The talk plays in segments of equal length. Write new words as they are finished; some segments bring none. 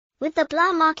With the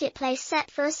Blur marketplace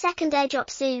set for a second airdrop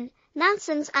soon,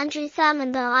 Nansen's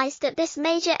Thurman theorized that this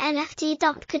major NFT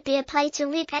dump could be a play to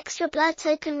reap extra Blur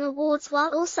token rewards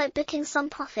while also booking some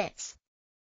profits.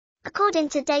 According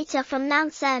to data from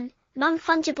Nansen,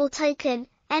 non-fungible token,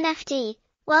 NFT,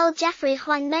 world Jeffrey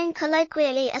Huang, known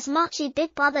colloquially as Marchi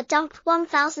Big Brother, dumped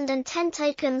 1,010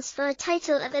 tokens for a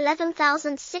total of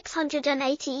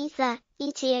 11,680 Ether,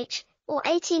 ETH, or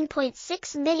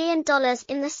 $18.6 million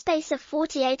in the space of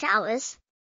 48 hours.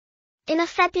 In a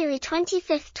February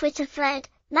 25 Twitter thread,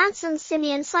 Nansen's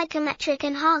simian psychometric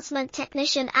enhancement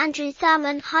technician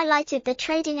Thurman highlighted the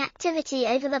trading activity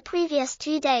over the previous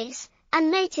 2 days,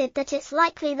 and noted that it's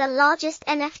likely the largest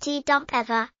NFT dump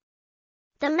ever.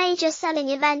 The major selling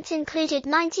event included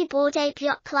 90 Bored Ape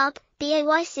Yacht Club,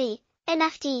 BAYC,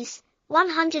 NFTs,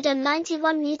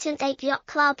 191 Mutant Ape Yacht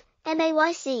Club,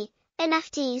 MAYC,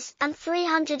 NFTs, and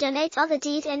 308 other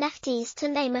deed NFTs, to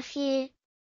name a few.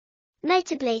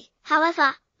 Notably,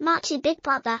 however, Marchi Big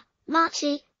Brother,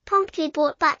 Marchi, promptly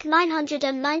bought back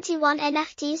 991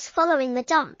 NFTs following the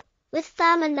dump, with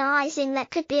Thurman theorizing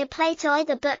that could be a play to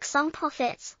either book some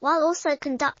profits while also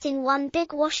conducting one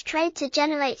big wash trade to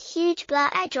generate huge Blur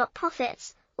airdrop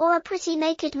profits, or a pretty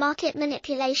naked market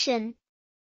manipulation.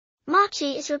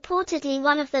 Marchi is reportedly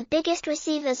one of the biggest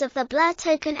receivers of the Blur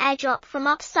token airdrop from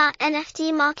upstart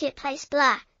NFT marketplace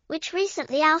Blur, which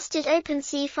recently ousted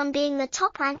OpenSea from being the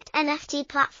top-ranked NFT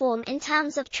platform in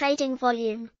terms of trading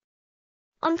volume.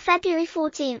 On February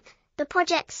 14, the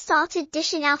project started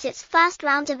dishing out its first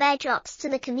round of airdrops to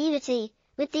the community,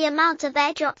 with the amount of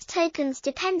airdropped tokens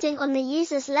depending on the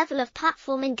user's level of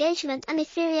platform engagement and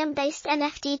Ethereum-based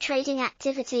NFT trading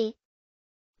activity.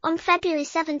 On February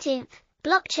 17,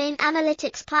 blockchain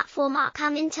analytics platform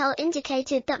Arkham Intel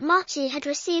indicated that Marchi had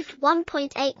received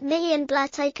 1.8 million Blur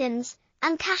tokens,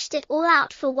 and cashed it all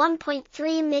out for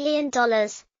 $1.3 million.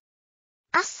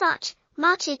 As such,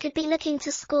 Marchi could be looking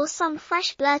to score some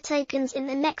fresh Blur tokens in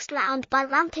the next round by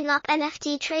ramping up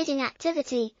NFT trading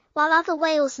activity, while other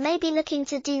whales may be looking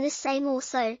to do the same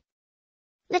also.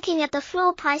 Looking at the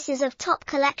floor prices of top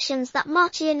collections that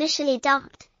Marchi initially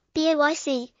dumped,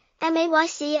 BAYC,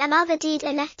 MAYC and other deed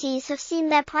NFTs have seen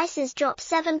their prices drop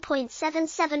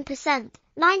 7.77%,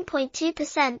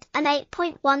 9.2% and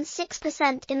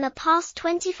 8.16% in the past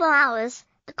 24 hours,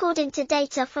 according to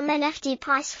data from NFT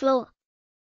Price Floor.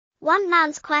 One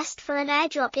man's quest for an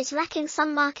airdrop is wrecking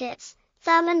some markets,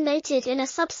 Thurman noted in a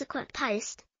subsequent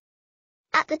post.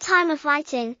 At the time of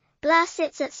writing, Blur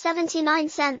sits at 79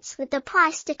 cents, with the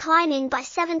price declining by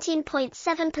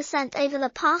 17.7% over the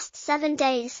past 7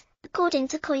 days, according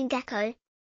to CoinGecko.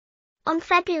 On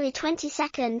February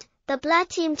 22, the Blur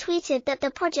team tweeted that the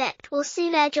project will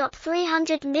soon airdrop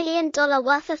 $300 million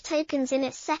worth of tokens in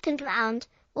its second round,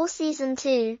 or Season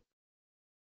 2.